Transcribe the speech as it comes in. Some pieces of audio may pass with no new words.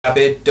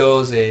Rabbit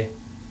dozy.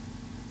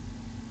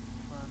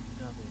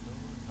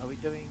 Are we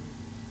doing...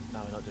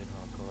 No, we're not doing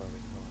hardcore, are we?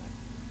 Right.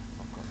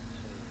 I've got two.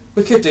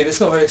 We could do, but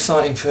it's not very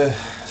exciting for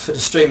the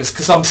streamers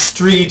because I'm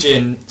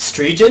streaming,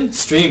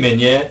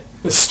 yeah?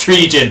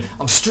 Streeging.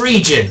 I'm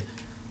streeging.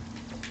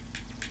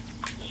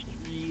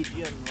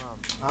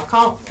 I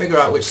can't figure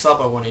out which sub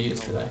I want to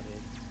use today.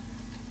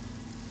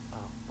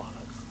 Oh,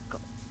 bollocks. Got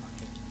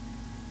fucking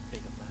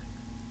bigger bag.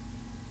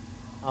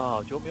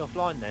 Oh, do you want me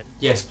offline then?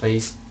 Yes,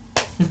 please.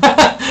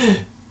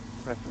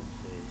 Preferences.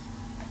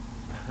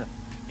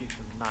 Use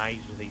some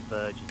nasally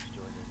virgins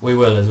join us. We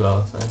will as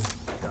well, so.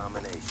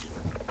 Domination.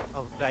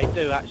 Oh, they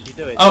do actually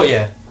do it. Oh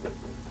yeah.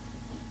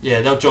 Yeah,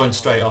 they'll join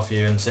straight off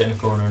you and sit in a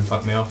corner and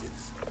fuck me off.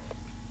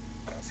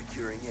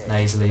 Securing A.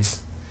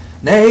 Nasalies.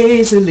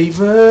 Nasally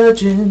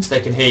virgins.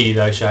 They can hear you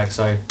though, Shag,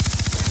 so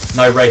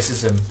no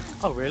racism.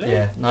 Oh really?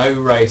 Yeah, no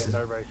racism.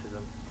 No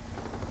racism.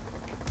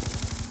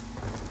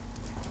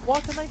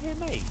 Why can they hear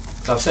me?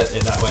 So I've set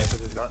it that way.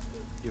 Because it's got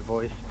your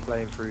voice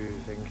playing through your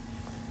thing.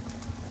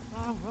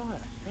 Oh right,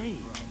 I see.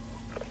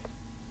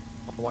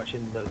 I'm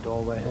watching the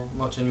doorway. Yeah, I'm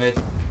watching mid.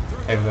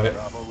 Okay, we got it.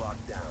 Bravo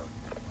locked down.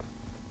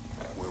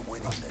 We're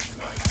winning this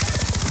night.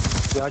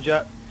 Behind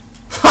you.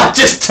 I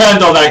just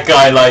turned on that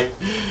guy like...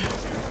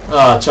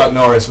 Ah, Chuck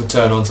Norris would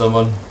turn on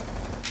someone.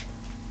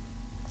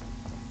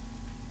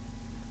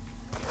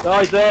 Oh,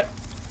 he's there.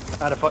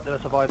 How the fuck did I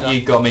survive that?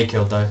 You got me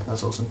killed though,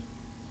 that's awesome.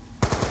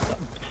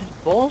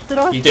 Balls, did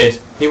I? You did.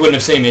 He wouldn't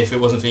have seen me if it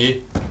wasn't for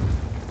you.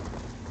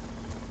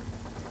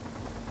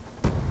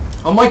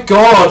 Oh my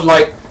god,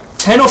 like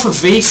 10 off a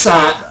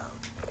VSAT.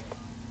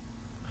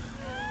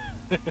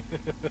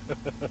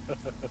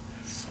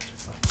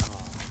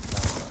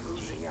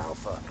 Losing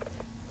Alpha.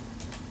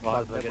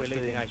 Right, we're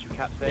losing actual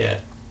caps there. Yeah.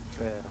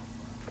 Yeah.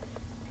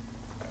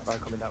 Right,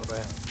 coming that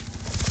way.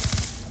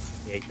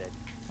 Yeah, he's dead.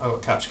 I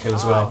got catch kill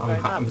as Oh, well. fair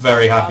I'm enough.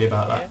 very happy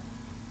about that.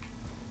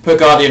 Put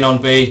Guardian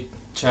on B,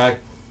 Chag.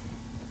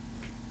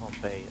 On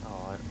B,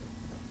 alright.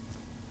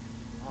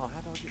 Oh,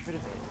 how do I get rid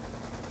of it?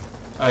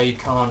 Oh, you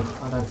can't,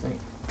 I don't think.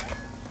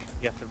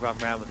 You have to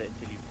run around with it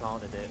until you've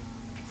planted it.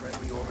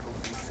 Friendly orbital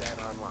VSAT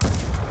online.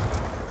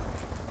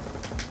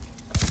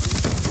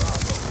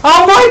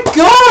 Oh my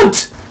god!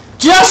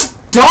 Just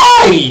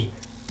die!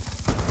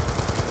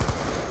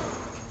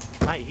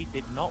 Mate, he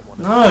did not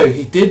want to. No,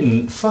 he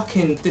didn't.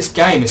 Fucking, this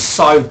game is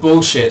so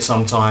bullshit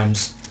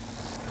sometimes.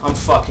 I'm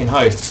fucking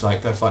host, it's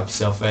like, go fuck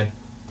yourself, Ed.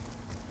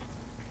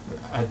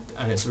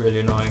 And it's really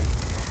annoying.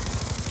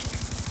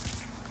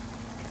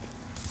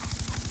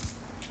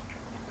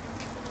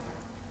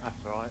 That's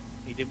right.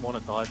 He didn't want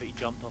to die, but he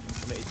jumped off and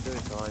committed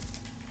suicide.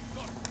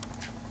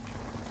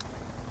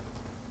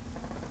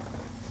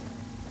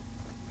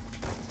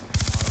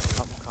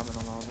 Couple coming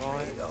on our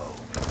right.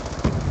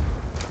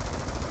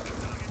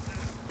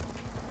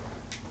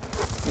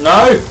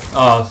 No!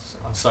 Oh,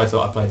 I so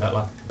thought I played that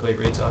like a complete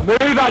retard.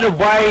 Move out of the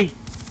way!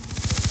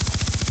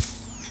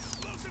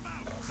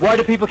 Why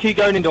do people keep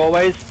going in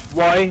doorways?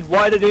 Why?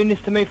 Why are they doing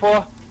this to me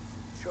for?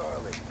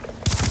 Charlie.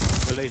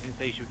 We're losing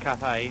C, should we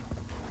cap A?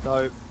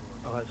 No.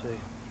 Oh, I see.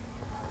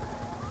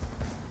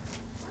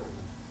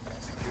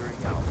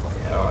 Securing Alpha.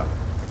 Yeah, alright.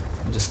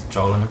 I'm just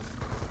trolling him.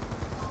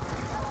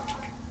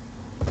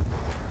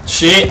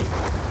 Shit!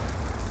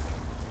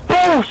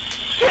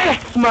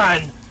 Bullshit,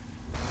 man!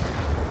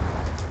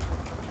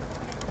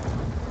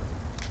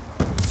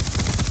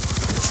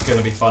 It's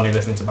gonna be funny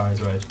listening to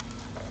Barry's rage.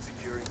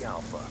 Securing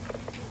Alpha.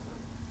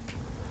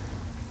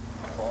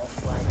 All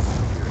flags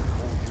secured.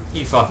 Hold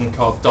your You fucking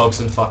cock dogs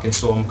and fucking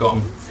Storm got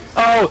him.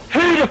 Oh,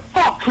 who the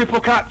fuck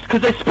triple caps?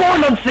 Because they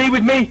spawned on C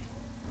with me!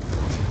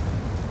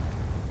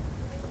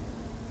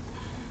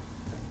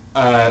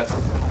 Don't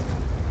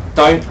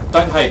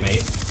hate me.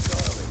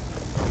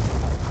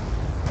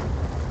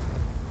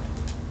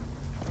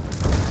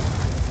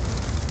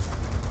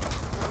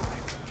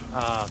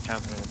 Ah,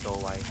 camping in the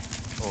doorway.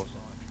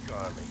 Awesome.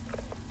 Charlie.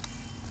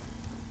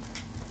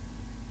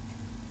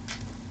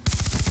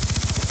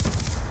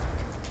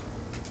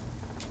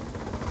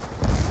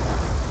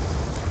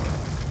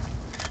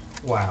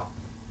 Wow.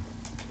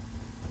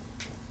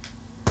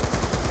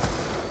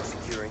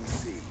 Securing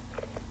C.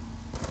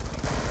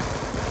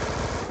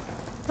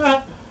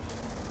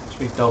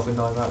 Sweet dolphin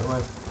dive out of the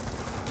way.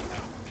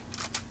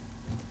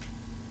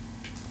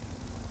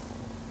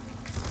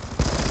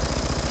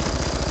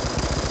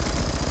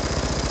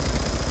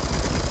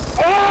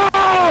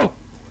 Oh!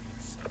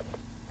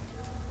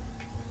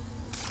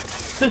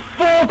 There's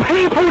 4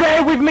 people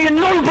there with me and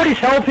nobody's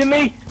helping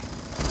me!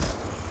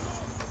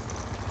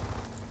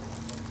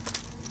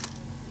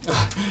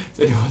 Has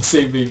anyone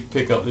seen me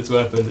pick up this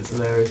weapon? It's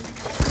hilarious.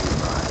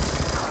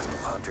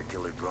 Hunter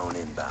killer drone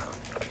inbound.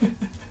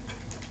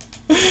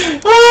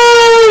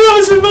 Oh, that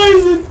was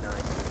amazing!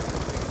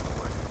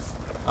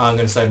 I'm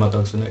going to save my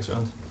dogs for next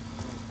round.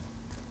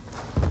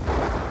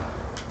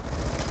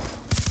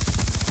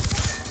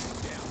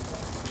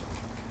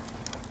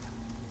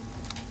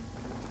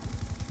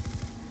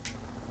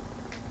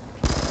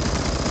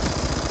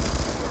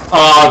 Oh,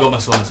 I got my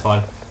swan, it's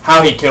fine.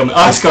 How he killed me?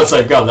 Oh, he's got the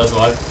same gun, that's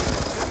why.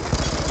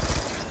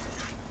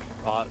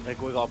 part.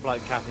 Like, we got to play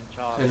cap in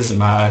charge. It doesn't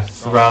matter.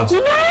 It's the round.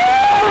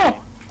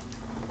 No!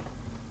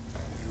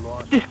 You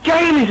lost. This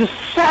game is just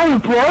so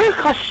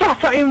broke. I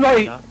shot at him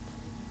like. Yeah.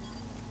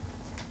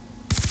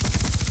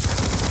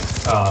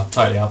 Oh,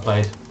 totally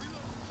outplayed.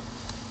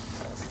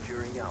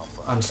 Securing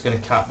Alpha. I'm just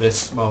going to cap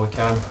this while we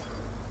can.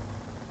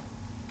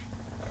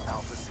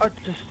 Alpha I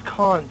just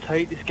can't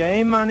take this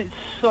game, man. It's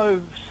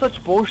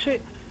such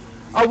bullshit.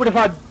 I would have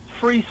had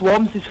 3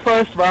 swarms this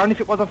first round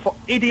if it wasn't for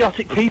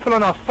idiotic people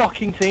on our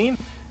fucking team.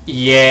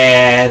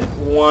 Yeah,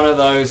 one of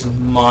those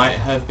might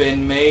have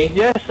been me.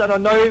 Yes, and I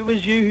know it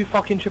was you who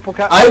fucking triple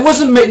capped. It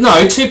wasn't me.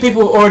 No, 2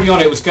 people were already on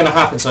it. It was going to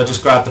happen, so I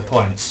just grabbed the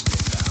points. Good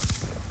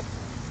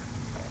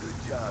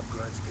job,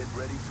 Grunts. Get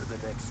ready for the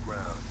next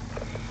round.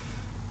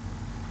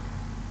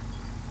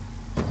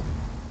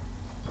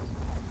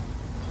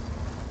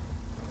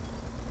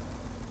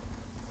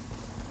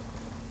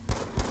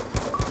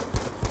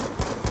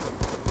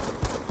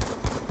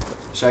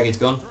 Shaggy's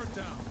gone.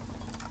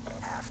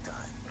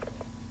 Halftime.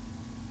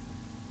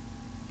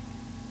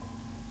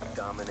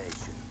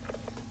 Domination.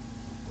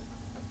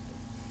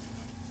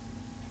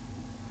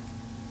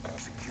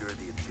 Secure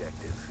the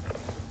objective.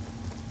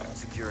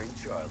 Securing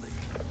Charlie.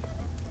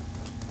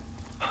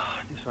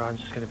 This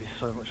round's just going to be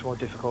so much more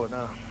difficult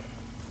now.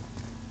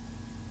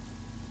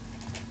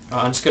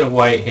 Right, I'm just going to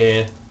wait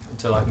here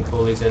until I can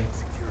call these in.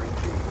 Securing B.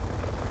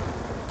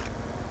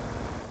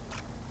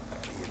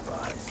 Be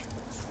advised.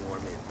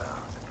 Swarm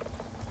inbound.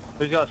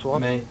 Who's got a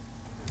swarm? Me.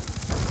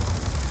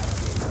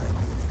 K9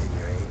 unit in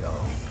your AO.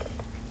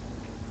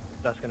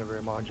 That's going to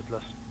ruin my 100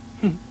 plus.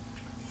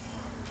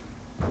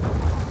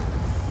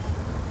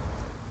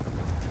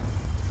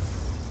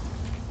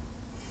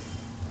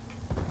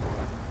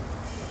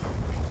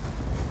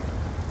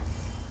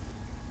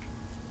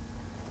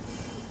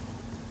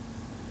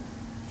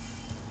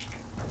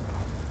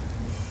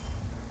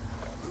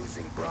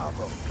 Losing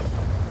Bravo.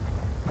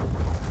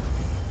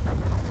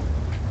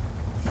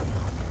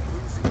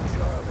 Losing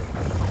Charlie.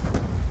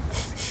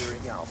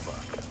 Securing Alpha.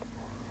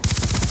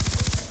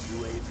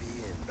 UAV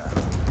inbound.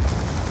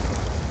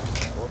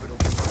 Orbital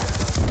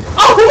command.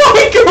 Oh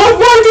my god,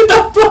 why did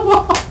that blow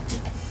up?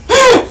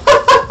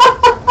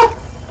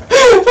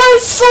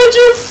 That's such a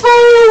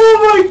fail! Oh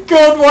my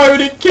god, why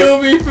would it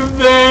kill me from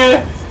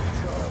there?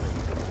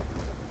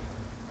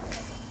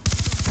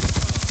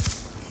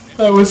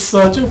 That was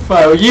such a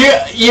fail.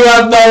 You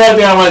have no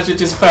idea how much it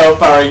just failed,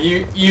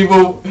 Barry. You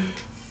will.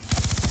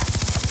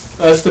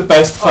 That's the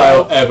best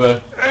fail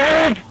ever.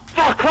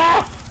 Fuck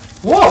off!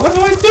 What? What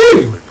do I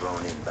do?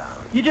 Drone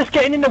inbound. You're just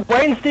getting in the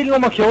way and stealing all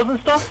my kills and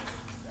stuff?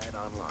 Set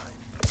online.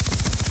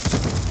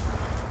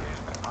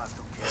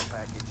 Hostile care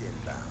package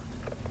inbound.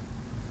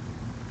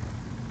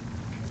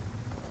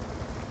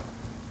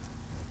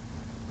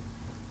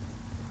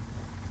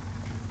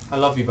 I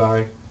love you,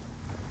 Barry.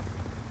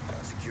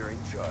 Securing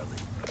Charlie.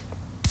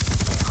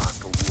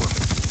 Hostile war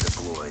machine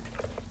deployed.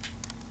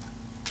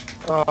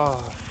 Oh,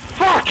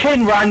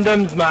 fucking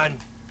randoms, man!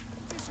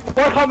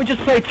 Why can't we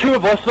just play 2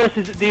 of us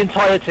versus the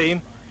entire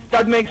team?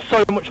 That makes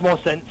so much more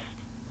sense.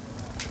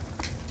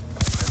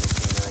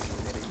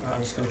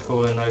 I'm just going to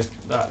call in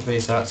that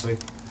VSAT so we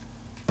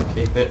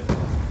keep it.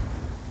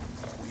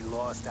 We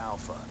lost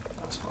Alpha.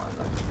 That's fine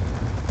though.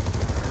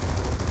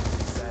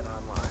 Set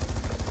online.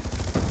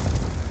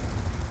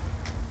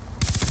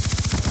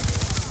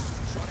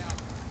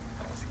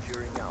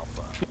 Securing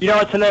Alpha. You know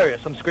what's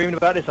hilarious? I'm screaming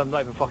about this, I'm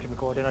not even fucking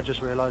recording, I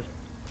just realised.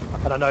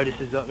 And I know this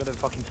is not going to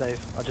fucking save.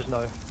 I just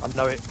know. I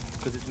know it,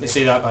 because it's me. You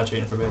see that bad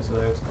shooting from here, so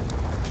there it is.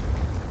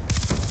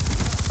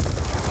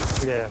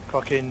 Yeah,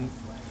 fucking...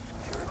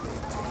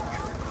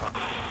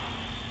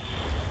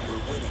 We're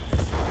winning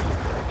this.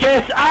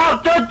 Get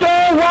out the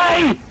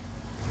doorway!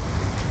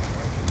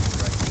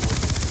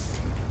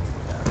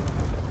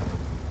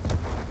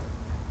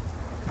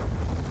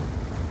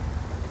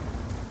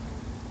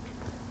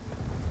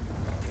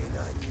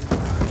 K9 unit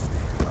on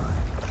standby.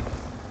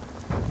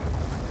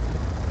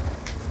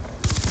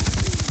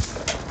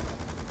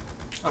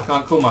 I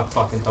can't call my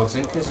fucking dogs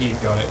in because you've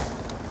got it.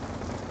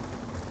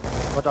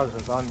 My dogs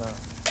are gone now.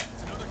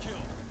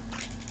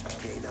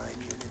 K9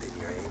 unit in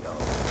your AO.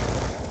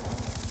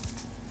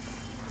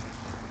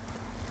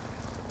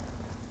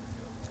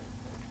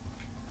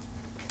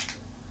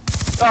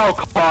 Oh,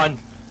 come on!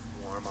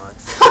 Swarm on.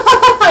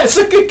 It's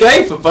a good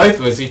game for both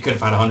of us. You could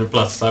have had 100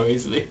 plus so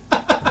easily.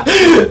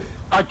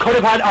 I could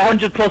have had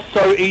 100 plus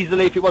so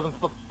easily if it wasn't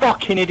for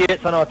fucking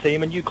idiots on our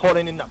team and you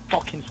calling in that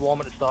fucking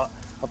swarm at the start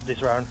of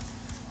this round.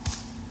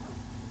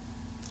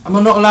 Am I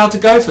not allowed to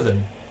go for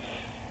them?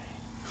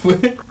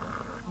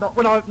 Not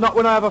when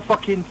I have a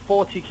fucking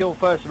 40 kill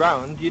first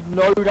round. You'd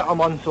know that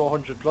I'm on to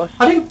 100 plus.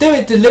 I didn't do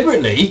it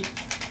deliberately.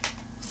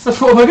 So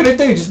what am I going to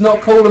do? Just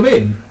not call them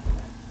in?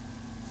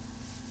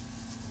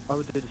 I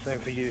would do the same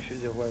for you if it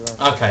was the other way around.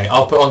 Okay,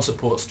 I'll put on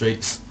support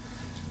streaks.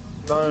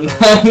 No,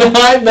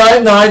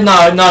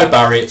 no. No,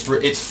 Barry.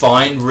 It's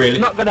fine, really.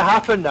 It's not going to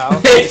happen now. No,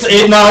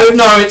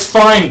 it's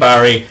fine,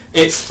 Barry.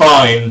 It's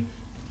fine.